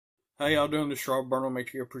How y'all doing? This is Rob Burnham,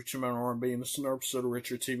 making a preacher man R&B, and this is another episode of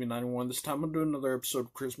Richard TV 91. This time I'm doing another episode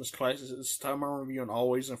of Christmas Classics. This time I'm reviewing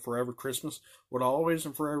Always and Forever Christmas. What Always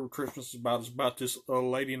and Forever Christmas is about this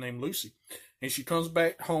lady named Lucy. And she comes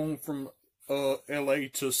back home from L.A.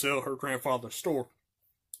 to sell her grandfather's store.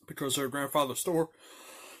 Because her grandfather's store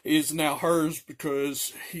is now hers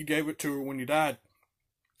because he gave it to her when he died.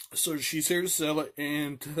 So she's here to sell it,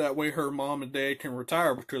 and that way her mom and dad can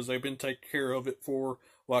retire because they've been taking care of it for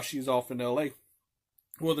while she's off in L.A.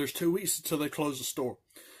 Well, there's 2 weeks until they close the store.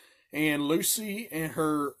 And Lucy and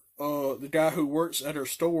her, the guy who works at her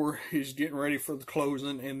store is getting ready for the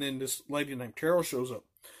closing, and then this lady named Carol shows up.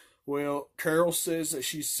 Well, Carol says that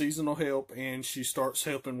she's seasonal help, and she starts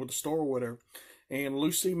helping with the store or whatever. And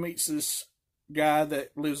Lucy meets this guy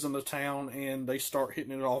that lives in the town, and they start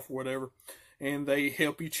hitting it off or whatever. And they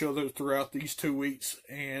help each other throughout these 2 weeks,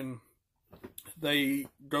 and they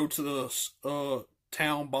go to the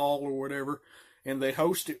town ball or whatever, and they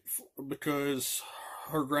host it because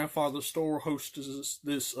her grandfather's store hosts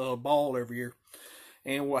this ball every year.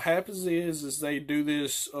 And what happens is they do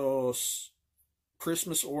this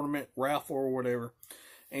Christmas ornament raffle or whatever,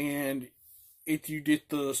 and if you get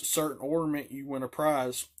the certain ornament, you win a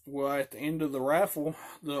prize. Well, at the end of the raffle,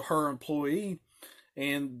 her employee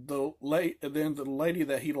and the lady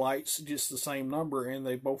that he likes gets the same number, and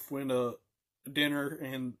they both win a dinner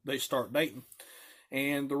and they start dating.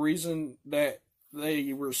 And the reason that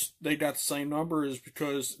they got the same number is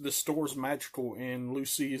because the store's magical, and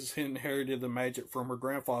Lucy has inherited the magic from her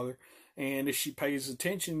grandfather. And if she pays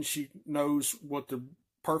attention, she knows what the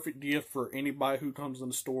perfect gift for anybody who comes in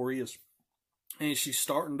the store is. And she's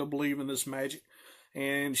starting to believe in this magic.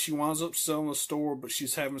 And she winds up selling the store, but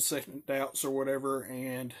she's having second doubts or whatever.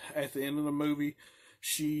 And at the end of the movie,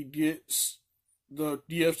 she gets the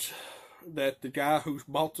gift that the guy who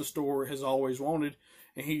bought the store has always wanted.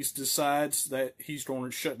 And he decides that he's going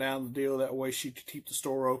to shut down the deal. That way she can keep the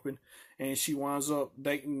store open. And she winds up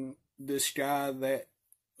dating this guy that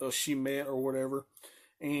she met or whatever.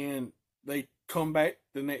 And they come back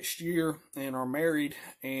the next year and are married.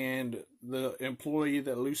 And the employee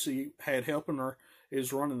that Lucy had helping her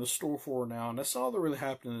is running the store for her now. And that's all that really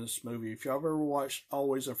happened in this movie. If y'all have ever watched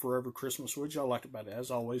Always and Forever Christmas, what y'all like about it?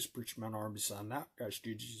 As always, Preacher Man R&B signing out. Guys,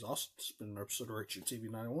 GG's awesome. This has been an episode of Richard TV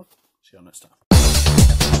 91. See y'all next time.